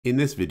In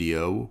this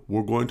video,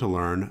 we're going to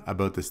learn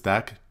about the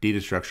stack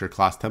data structure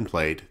class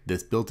template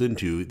that's built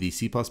into the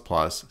C++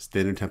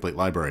 standard template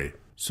library.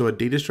 So a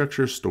data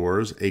structure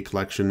stores a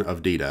collection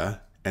of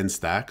data, and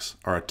stacks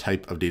are a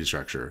type of data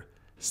structure.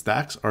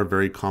 Stacks are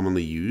very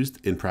commonly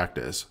used in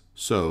practice,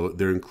 so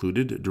they're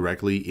included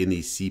directly in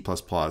the C++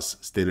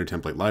 standard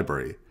template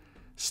library.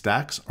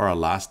 Stacks are a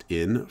last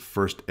in,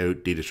 first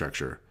out data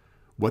structure.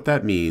 What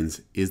that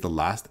means is the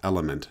last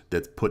element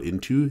that's put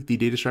into the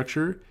data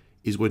structure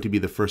is going to be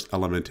the first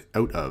element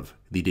out of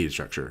the data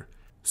structure.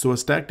 So a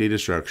stack data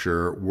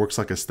structure works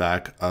like a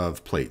stack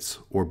of plates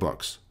or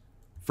books.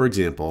 For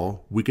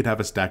example, we could have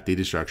a stack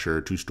data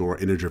structure to store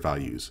integer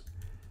values.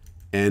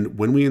 And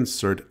when we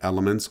insert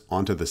elements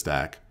onto the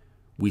stack,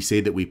 we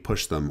say that we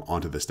push them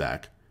onto the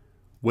stack.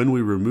 When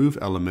we remove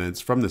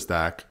elements from the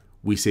stack,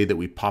 we say that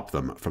we pop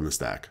them from the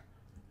stack.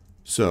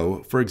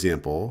 So, for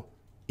example,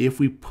 if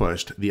we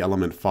pushed the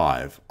element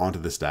 5 onto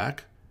the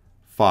stack,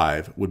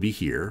 5 would be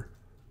here.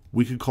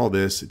 We could call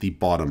this the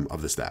bottom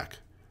of the stack.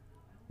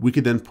 We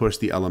could then push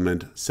the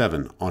element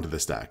 7 onto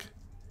the stack,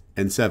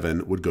 and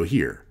 7 would go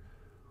here.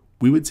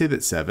 We would say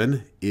that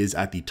 7 is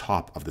at the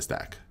top of the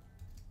stack.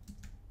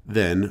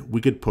 Then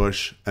we could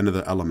push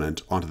another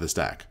element onto the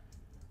stack.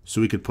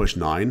 So we could push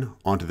 9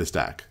 onto the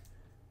stack.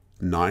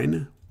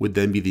 9 would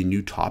then be the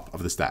new top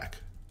of the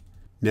stack.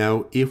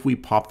 Now, if we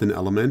popped an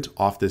element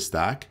off this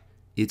stack,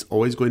 it's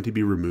always going to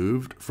be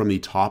removed from the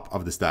top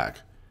of the stack.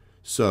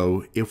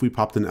 So if we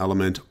popped an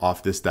element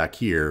off this stack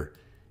here,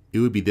 it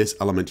would be this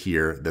element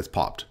here that's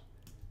popped.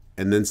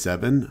 And then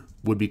 7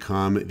 would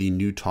become the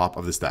new top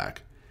of the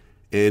stack.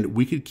 And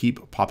we could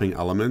keep popping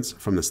elements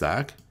from the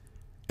stack,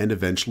 and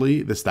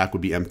eventually the stack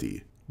would be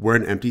empty. Where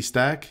an empty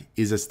stack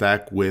is a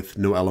stack with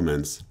no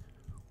elements,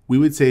 we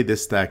would say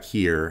this stack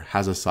here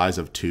has a size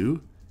of 2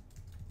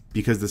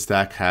 because the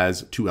stack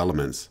has 2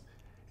 elements.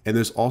 And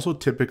there's also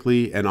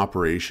typically an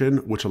operation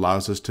which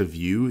allows us to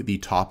view the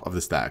top of the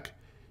stack.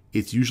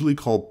 It's usually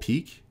called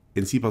peek.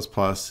 In C++,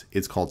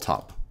 it's called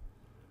top.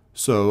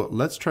 So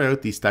let's try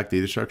out the stack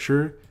data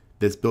structure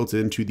that's built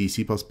into the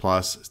C++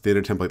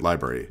 standard template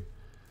library.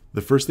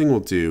 The first thing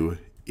we'll do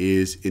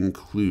is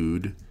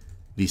include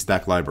the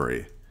stack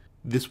library.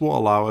 This will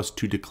allow us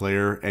to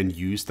declare and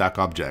use stack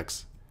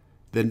objects.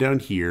 Then down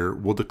here,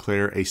 we'll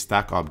declare a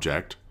stack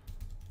object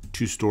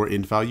to store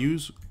int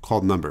values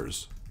called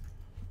numbers.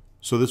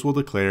 So this will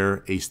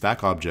declare a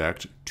stack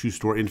object to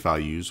store int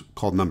values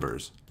called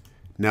numbers.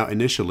 Now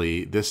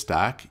initially, this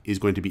stack is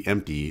going to be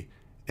empty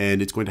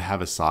and it's going to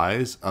have a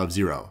size of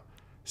 0.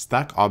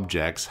 Stack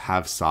objects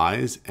have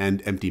size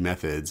and empty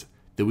methods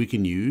that we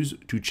can use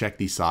to check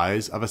the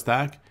size of a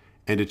stack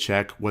and to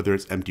check whether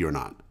it's empty or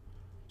not.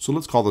 So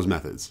let's call those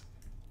methods.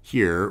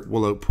 Here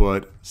we'll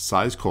output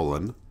size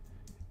colon,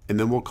 and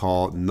then we'll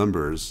call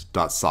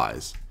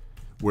numbers.size,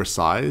 where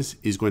size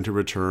is going to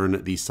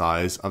return the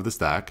size of the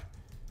stack,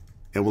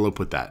 and we'll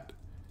output that.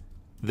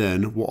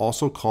 Then we'll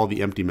also call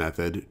the empty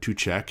method to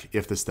check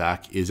if the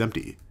stack is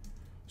empty.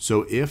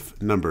 So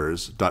if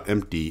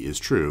numbers.empty is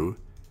true,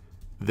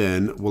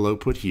 then we'll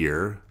output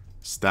here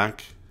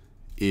stack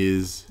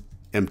is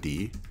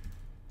empty,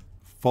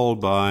 followed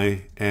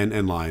by an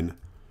end line.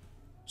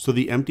 So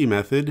the empty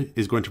method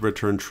is going to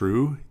return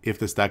true if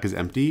the stack is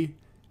empty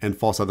and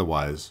false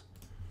otherwise.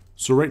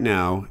 So right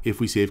now, if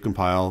we save,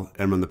 compile,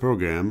 and run the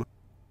program,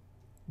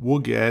 we'll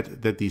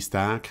get that the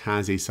stack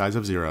has a size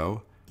of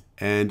 0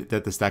 and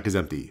that the stack is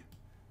empty,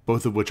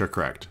 both of which are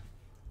correct.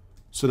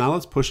 So now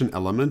let's push an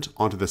element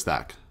onto the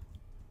stack.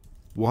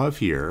 We'll have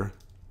here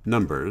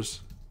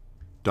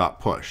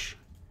numbers.push,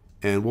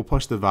 and we'll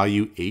push the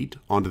value 8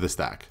 onto the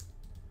stack.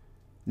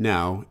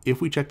 Now, if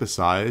we check the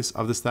size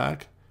of the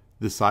stack,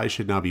 the size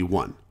should now be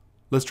 1.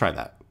 Let's try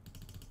that.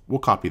 We'll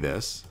copy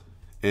this,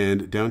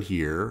 and down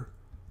here,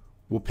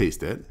 we'll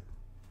paste it.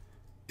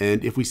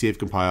 And if we save,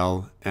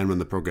 compile, and run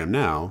the program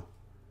now,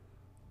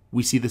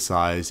 we see the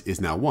size is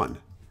now 1.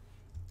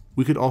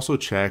 We could also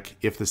check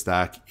if the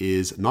stack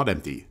is not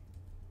empty.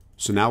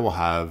 So now we'll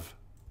have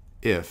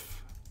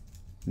if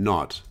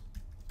not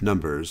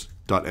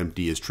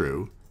numbers.empty is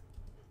true.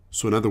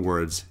 So in other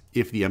words,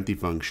 if the empty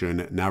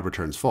function now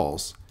returns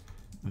false,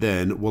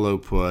 then we'll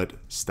output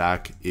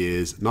stack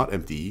is not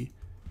empty,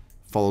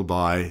 followed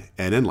by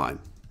an end line.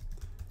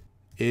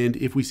 And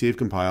if we save,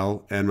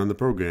 compile, and run the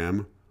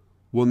program,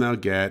 we'll now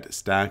get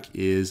stack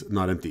is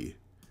not empty.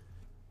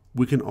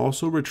 We can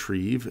also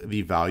retrieve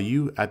the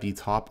value at the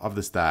top of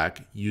the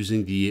stack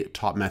using the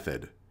top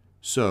method.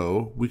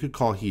 So we could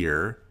call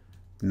here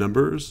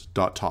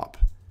numbers.top.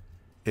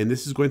 And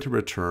this is going to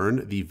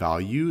return the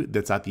value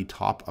that's at the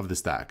top of the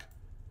stack.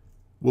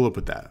 We'll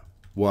output that.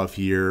 We'll have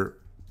here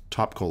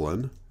top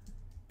colon,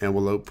 and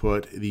we'll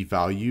output the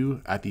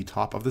value at the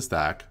top of the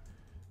stack,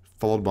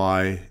 followed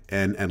by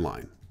an end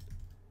line.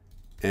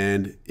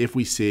 And if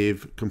we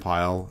save,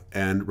 compile,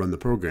 and run the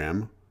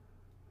program,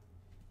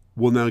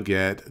 we'll now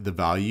get the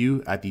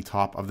value at the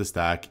top of the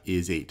stack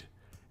is 8.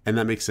 And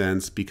that makes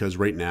sense because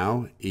right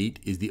now, 8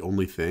 is the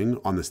only thing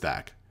on the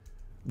stack.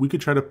 We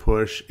could try to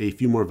push a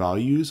few more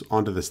values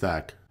onto the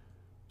stack.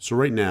 So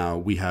right now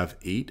we have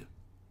 8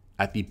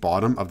 at the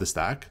bottom of the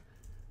stack,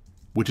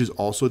 which is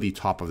also the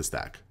top of the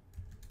stack.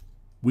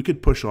 We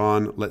could push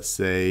on, let's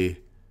say,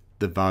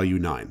 the value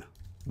 9.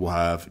 We'll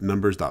have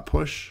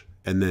numbers.push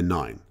and then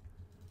 9.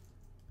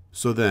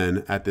 So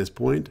then at this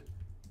point,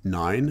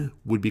 9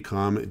 would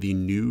become the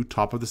new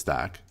top of the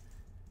stack,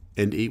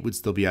 and 8 would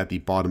still be at the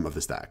bottom of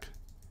the stack.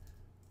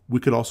 We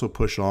could also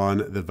push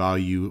on the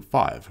value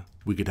 5.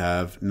 We could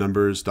have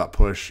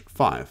numbers.push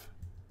 5.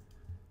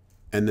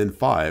 And then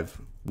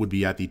 5 would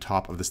be at the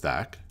top of the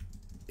stack,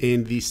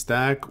 and the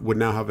stack would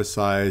now have a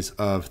size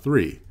of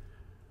 3.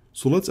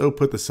 So let's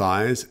output the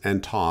size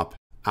and top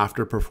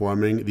after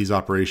performing these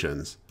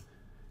operations.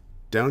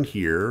 Down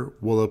here,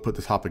 we'll output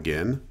the top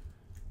again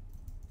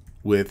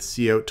with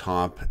cout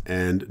top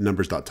and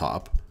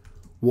numbers.top.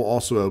 We'll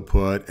also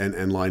output an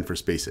end line for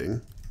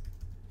spacing,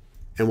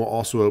 and we'll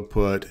also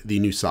output the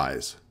new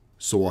size.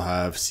 So we'll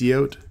have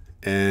cout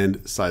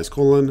and size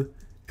colon,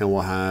 and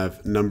we'll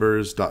have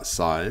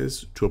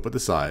numbers.size to output the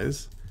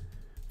size,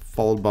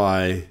 followed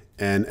by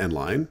an end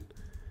line.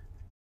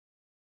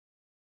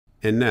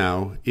 And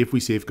now, if we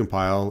save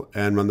compile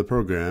and run the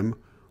program,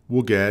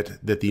 we'll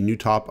get that the new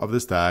top of the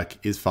stack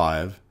is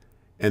 5,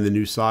 and the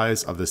new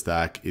size of the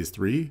stack is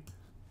 3,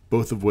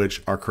 both of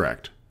which are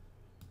correct.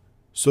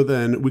 So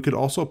then we could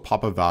also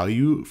pop a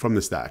value from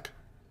the stack.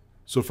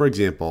 So for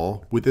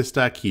example, with this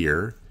stack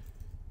here,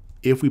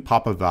 if we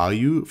pop a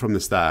value from the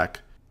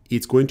stack,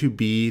 it's going to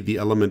be the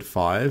element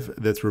 5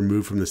 that's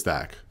removed from the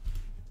stack.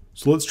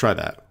 So let's try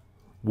that.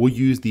 We'll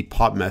use the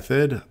pop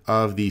method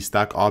of the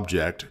stack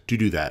object to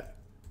do that.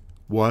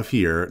 We'll have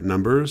here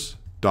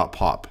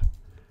numbers.pop.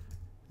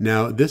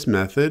 Now this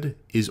method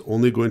is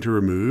only going to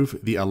remove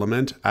the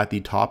element at the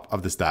top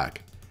of the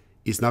stack.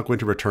 It's not going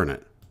to return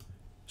it.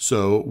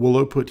 So we'll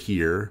output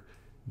here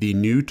the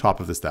new top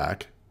of the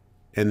stack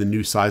and the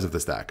new size of the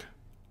stack.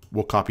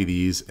 We'll copy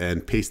these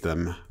and paste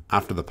them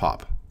after the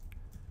pop.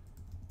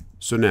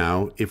 So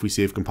now if we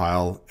save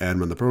compile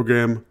and run the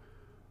program,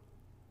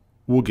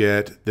 we'll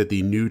get that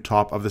the new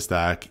top of the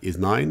stack is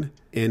 9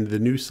 and the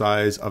new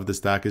size of the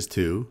stack is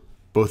 2,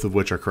 both of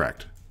which are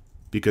correct,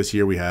 because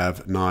here we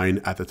have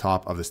 9 at the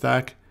top of the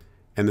stack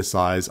and the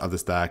size of the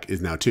stack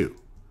is now 2.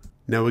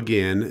 Now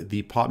again,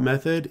 the pop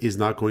method is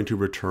not going to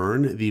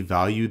return the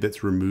value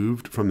that's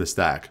removed from the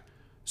stack,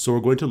 so we're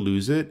going to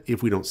lose it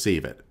if we don't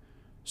save it.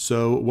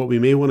 So what we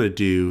may want to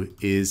do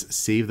is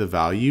save the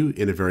value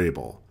in a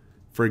variable.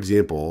 For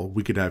example,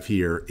 we could have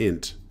here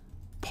int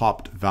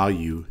popped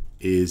value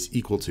is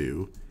equal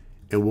to,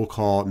 and we'll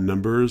call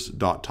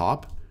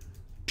numbers.top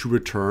to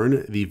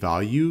return the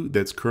value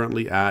that's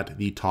currently at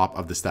the top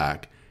of the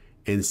stack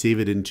and save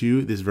it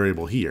into this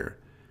variable here.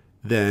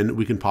 Then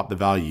we can pop the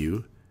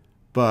value,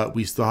 but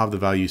we still have the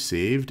value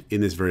saved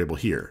in this variable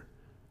here.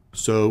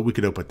 So we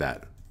could output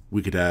that.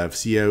 We could have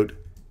cout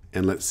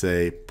and let's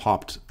say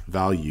popped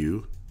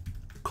value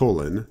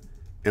colon,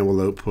 and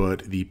we'll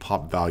output the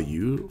pop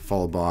value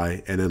followed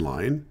by an end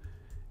line.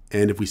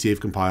 And if we save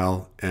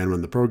compile and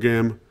run the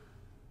program,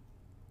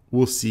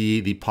 we'll see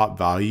the pop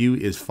value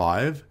is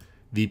 5,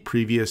 the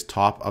previous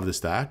top of the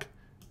stack,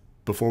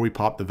 before we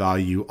pop the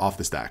value off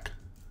the stack.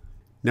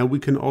 Now we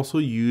can also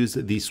use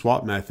the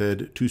swap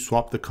method to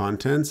swap the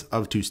contents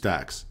of two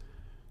stacks.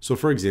 So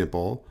for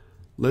example,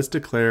 let's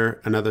declare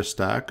another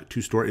stack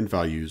to store int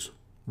values.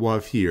 We'll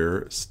have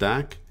here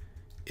stack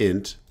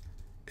int,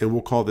 and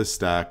we'll call this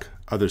stack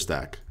other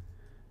stack.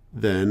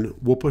 Then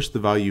we'll push the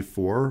value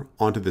 4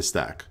 onto this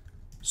stack.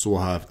 So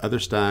we'll have other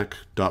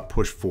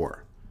stack.push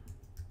 4.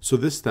 So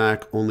this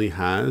stack only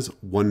has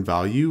one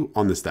value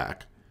on the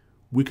stack.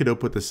 We could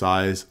output the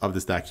size of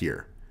the stack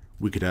here.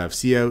 We could have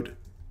cout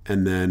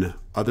and then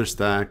other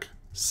stack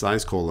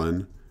size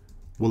colon.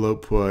 We'll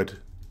output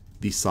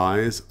the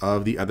size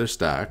of the other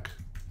stack,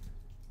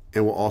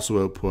 and we'll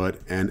also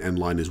output an end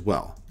line as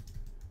well.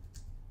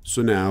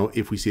 So now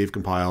if we save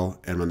compile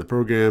and run the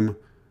program,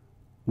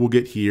 we'll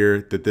get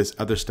here that this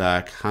other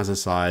stack has a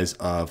size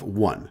of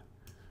 1.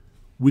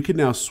 We could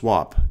now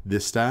swap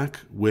this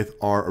stack with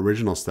our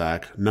original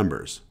stack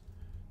numbers.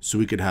 So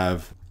we could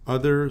have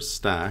other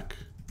stack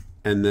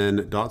and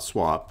then dot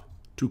swap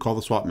to call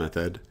the swap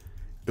method,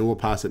 and we'll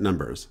pass it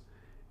numbers.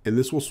 And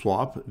this will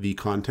swap the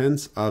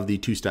contents of the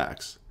two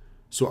stacks.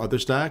 So other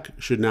stack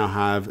should now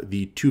have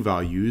the two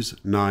values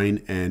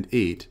 9 and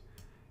 8,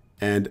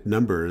 and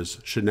numbers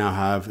should now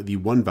have the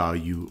one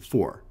value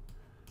 4.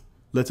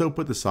 Let's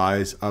output the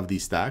size of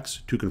these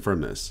stacks to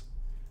confirm this.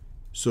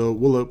 So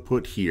we'll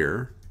output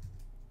here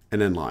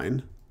an end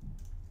line,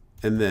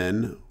 and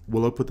then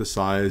we'll output the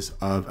size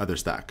of other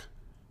stack.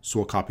 So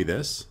we'll copy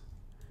this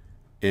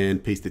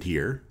and paste it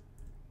here.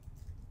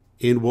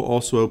 And we'll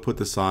also output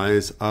the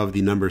size of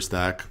the number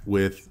stack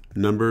with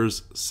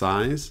numbers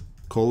size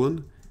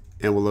colon,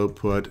 and we'll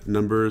output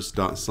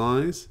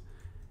numbers.size,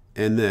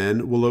 and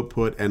then we'll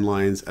output end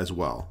lines as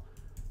well.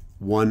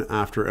 One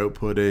after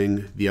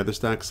outputting the other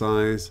stack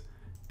size,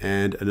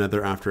 and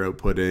another after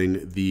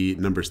outputting the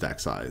number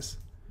stack size.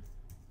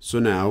 So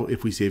now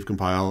if we save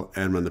compile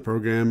and run the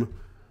program,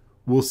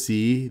 we'll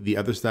see the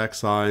other stack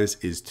size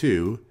is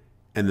 2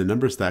 and the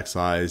number stack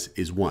size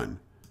is 1.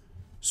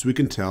 So we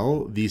can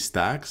tell these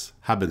stacks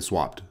have been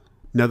swapped.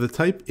 Now the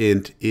type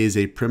int is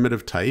a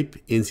primitive type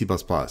in C++.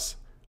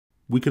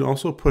 We can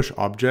also push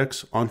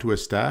objects onto a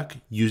stack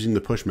using the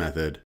push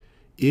method.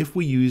 If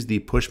we use the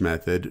push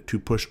method to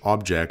push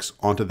objects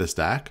onto the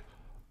stack,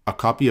 a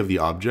copy of the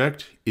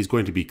object is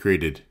going to be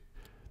created.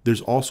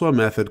 There's also a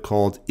method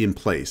called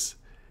inplace.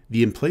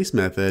 The inplace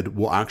method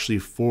will actually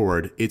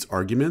forward its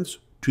arguments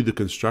to the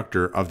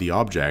constructor of the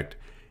object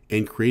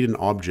and create an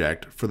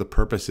object for the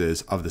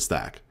purposes of the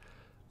stack.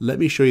 Let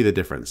me show you the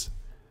difference.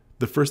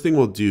 The first thing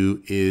we'll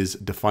do is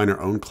define our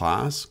own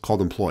class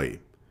called employee.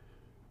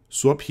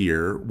 So up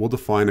here, we'll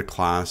define a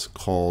class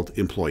called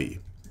employee.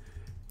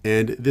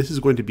 And this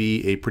is going to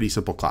be a pretty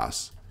simple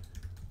class.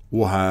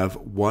 We'll have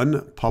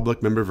one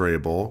public member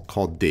variable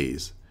called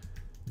days.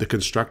 The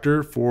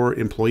constructor for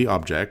employee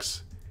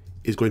objects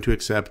is going to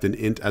accept an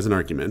int as an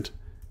argument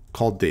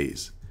called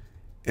days.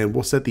 And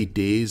we'll set the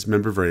days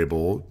member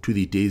variable to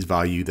the days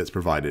value that's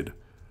provided.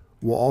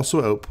 We'll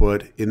also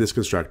output in this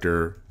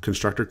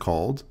constructor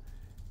called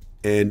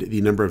and the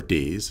number of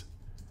days,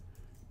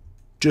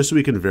 just so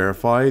we can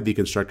verify the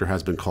constructor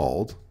has been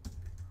called,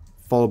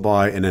 followed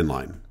by an end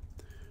line.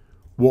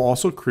 We'll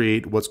also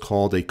create what's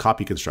called a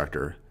copy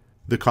constructor.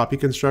 The copy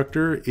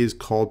constructor is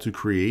called to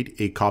create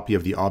a copy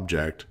of the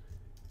object.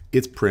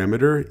 Its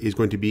parameter is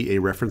going to be a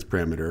reference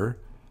parameter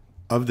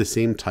of the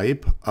same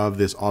type of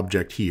this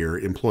object here,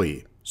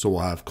 employee. So we'll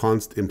have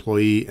const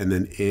employee and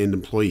then end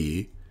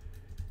employee.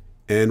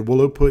 And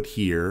we'll output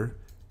here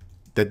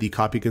that the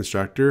copy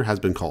constructor has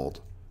been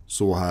called.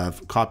 So we'll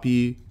have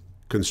copy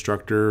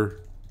constructor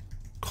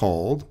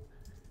called,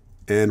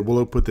 and we'll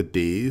output the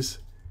days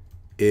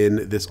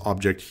in this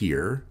object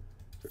here,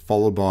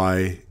 followed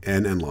by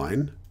an end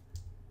line.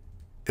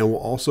 And we'll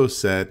also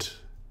set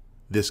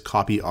this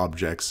copy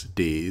object's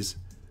days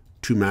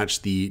to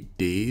match the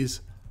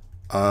days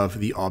of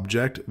the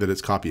object that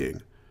it's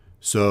copying.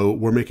 So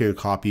we're making a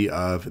copy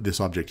of this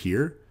object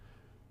here.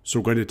 So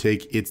we're going to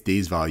take its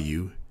days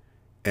value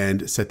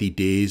and set the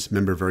days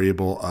member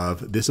variable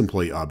of this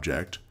employee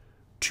object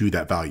to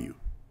that value.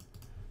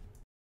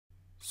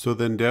 So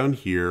then down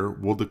here,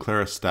 we'll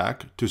declare a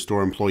stack to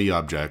store employee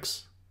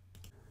objects.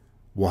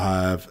 We'll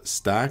have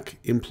stack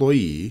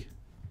employee,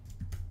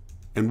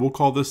 and we'll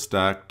call this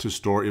stack to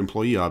store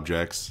employee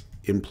objects,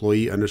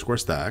 employee underscore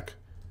stack.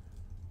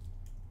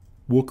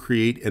 We'll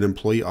create an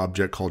employee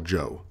object called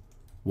Joe.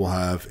 We'll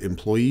have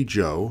employee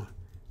Joe,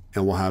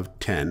 and we'll have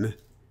 10,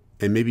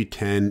 and maybe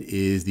 10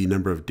 is the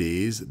number of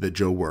days that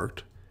Joe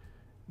worked.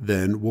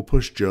 Then we'll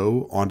push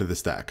Joe onto the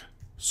stack.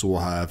 So we'll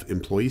have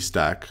employee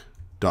stack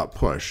dot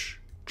push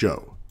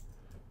Joe.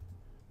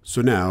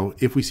 So now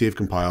if we save,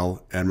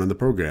 compile, and run the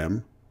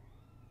program,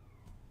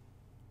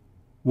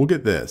 we'll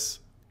get this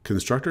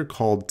constructor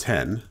called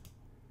 10,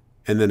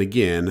 and then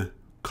again,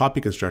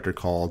 copy constructor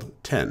called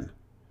 10.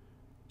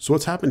 So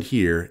what's happened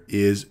here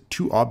is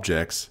two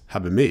objects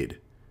have been made.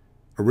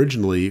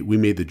 Originally, we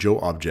made the Joe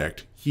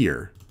object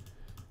here.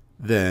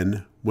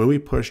 Then when we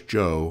push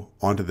Joe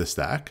onto the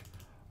stack,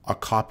 a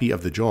copy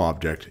of the Joe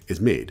object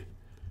is made.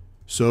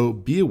 So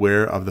be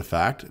aware of the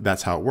fact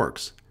that's how it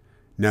works.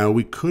 Now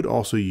we could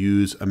also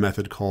use a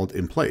method called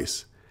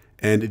inplace,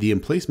 and the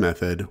inplace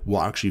method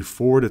will actually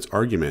forward its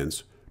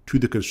arguments to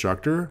the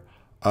constructor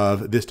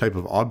of this type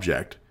of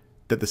object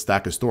that the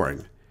stack is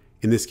storing,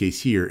 in this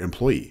case here,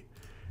 employee.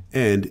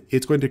 And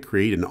it's going to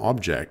create an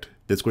object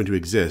that's going to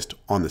exist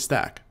on the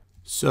stack.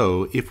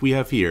 So if we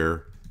have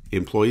here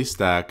employee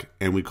stack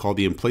and we call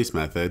the inplace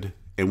method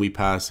and we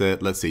pass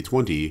it, let's say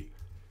 20,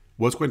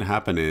 what's going to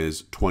happen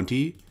is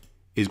 20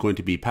 is going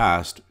to be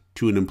passed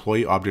to an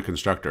employee object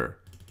constructor,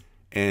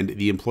 and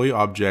the employee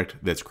object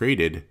that's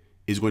created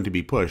is going to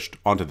be pushed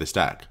onto the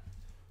stack.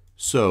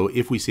 So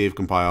if we save,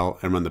 compile,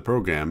 and run the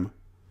program,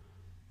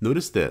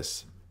 notice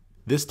this.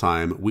 This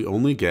time we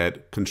only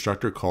get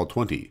constructor called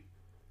 20.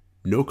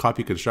 No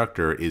copy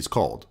constructor is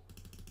called.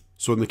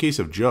 So in the case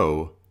of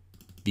Joe,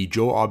 the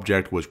Joe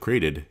object was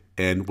created,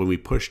 and when we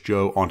push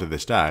Joe onto the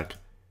stack,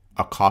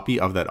 a copy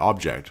of that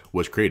object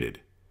was created.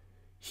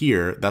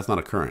 Here, that's not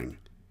occurring.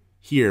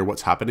 Here,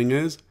 what's happening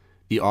is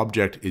the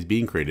object is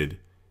being created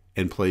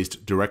and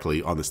placed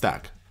directly on the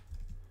stack.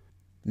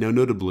 Now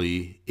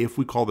notably, if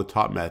we call the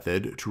top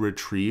method to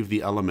retrieve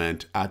the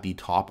element at the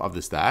top of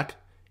the stack,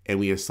 and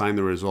we assign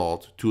the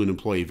result to an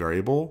employee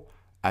variable,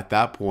 at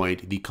that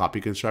point, the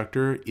copy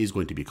constructor is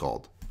going to be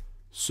called.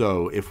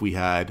 So if we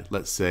had,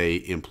 let's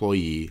say,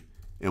 employee,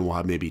 and we'll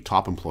have maybe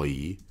top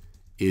employee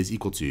is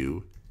equal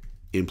to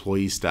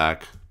employee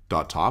stack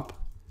dot top.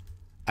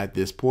 At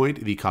this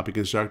point, the copy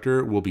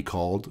constructor will be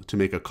called to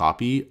make a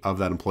copy of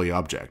that employee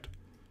object.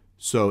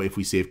 So if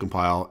we save,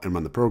 compile, and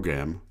run the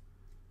program,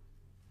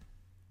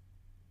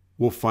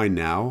 we'll find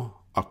now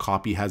a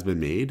copy has been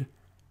made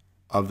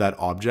of that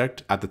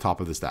object at the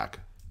top of the stack.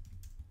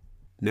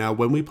 Now,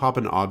 when we pop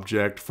an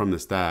object from the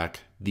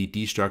stack, the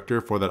destructor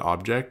for that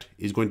object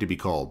is going to be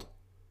called.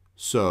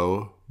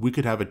 So we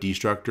could have a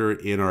destructor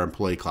in our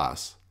employee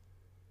class.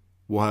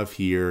 We'll have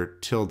here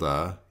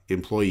tilde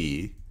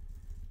employee.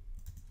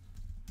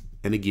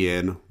 And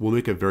again, we'll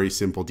make a very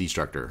simple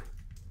destructor.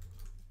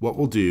 what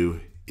we'll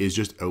do is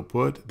just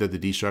output that the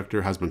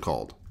destructor has been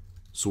called.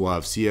 So we'll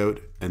have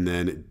cout and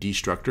then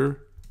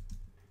destructor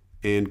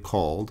and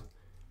called,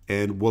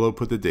 and we'll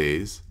output the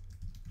days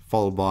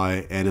followed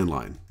by an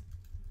inline.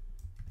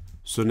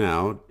 So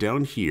now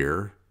down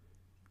here,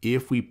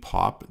 if we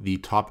pop the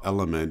top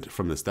element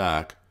from the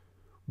stack,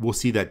 we'll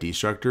see that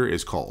destructor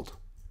is called.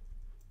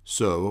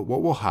 So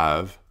what we'll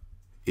have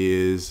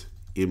is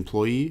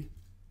employee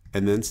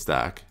and then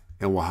stack,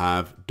 and we'll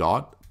have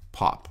dot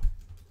pop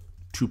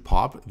to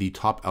pop the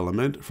top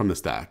element from the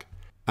stack.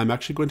 I'm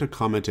actually going to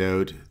comment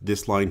out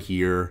this line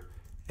here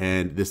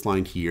and this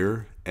line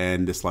here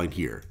and this line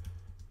here,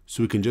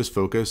 so we can just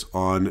focus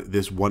on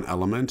this one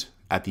element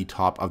at the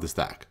top of the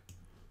stack.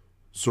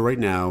 So right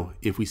now,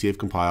 if we save,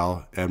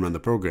 compile, and run the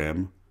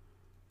program,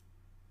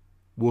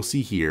 we'll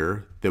see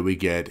here that we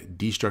get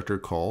destructor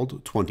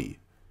called 20.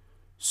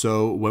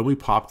 So when we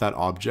pop that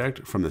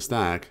object from the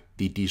stack,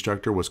 the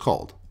destructor was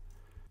called.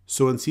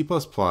 So in C++,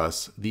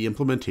 the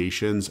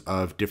implementations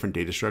of different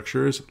data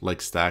structures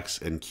like stacks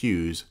and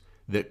queues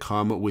that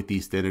come with the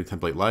standard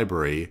template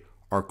library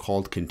are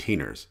called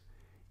containers.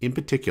 In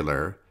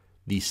particular,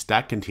 the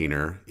stack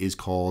container is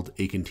called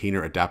a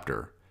container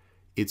adapter.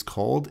 It's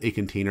called a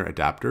container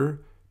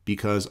adapter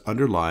because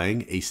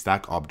underlying a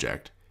stack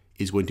object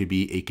is going to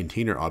be a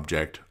container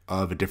object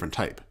of a different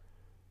type.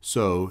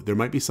 So there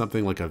might be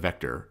something like a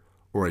vector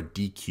or a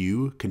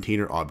DQ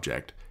container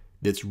object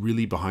that's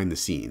really behind the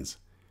scenes,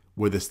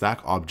 where the stack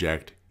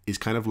object is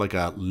kind of like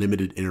a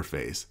limited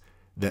interface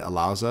that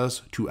allows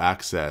us to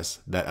access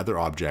that other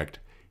object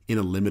in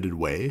a limited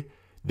way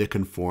that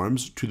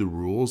conforms to the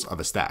rules of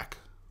a stack.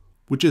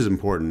 Which is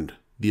important.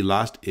 The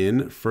last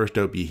in, first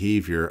out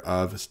behavior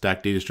of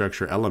stack data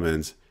structure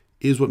elements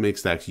is what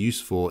makes stacks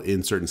useful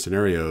in certain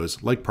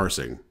scenarios like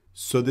parsing.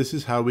 So this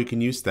is how we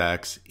can use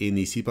stacks in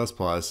the C++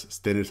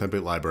 standard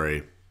template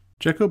library.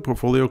 Check out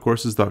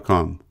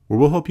portfoliocourses.com, where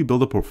we'll help you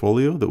build a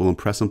portfolio that will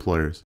impress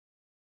employers.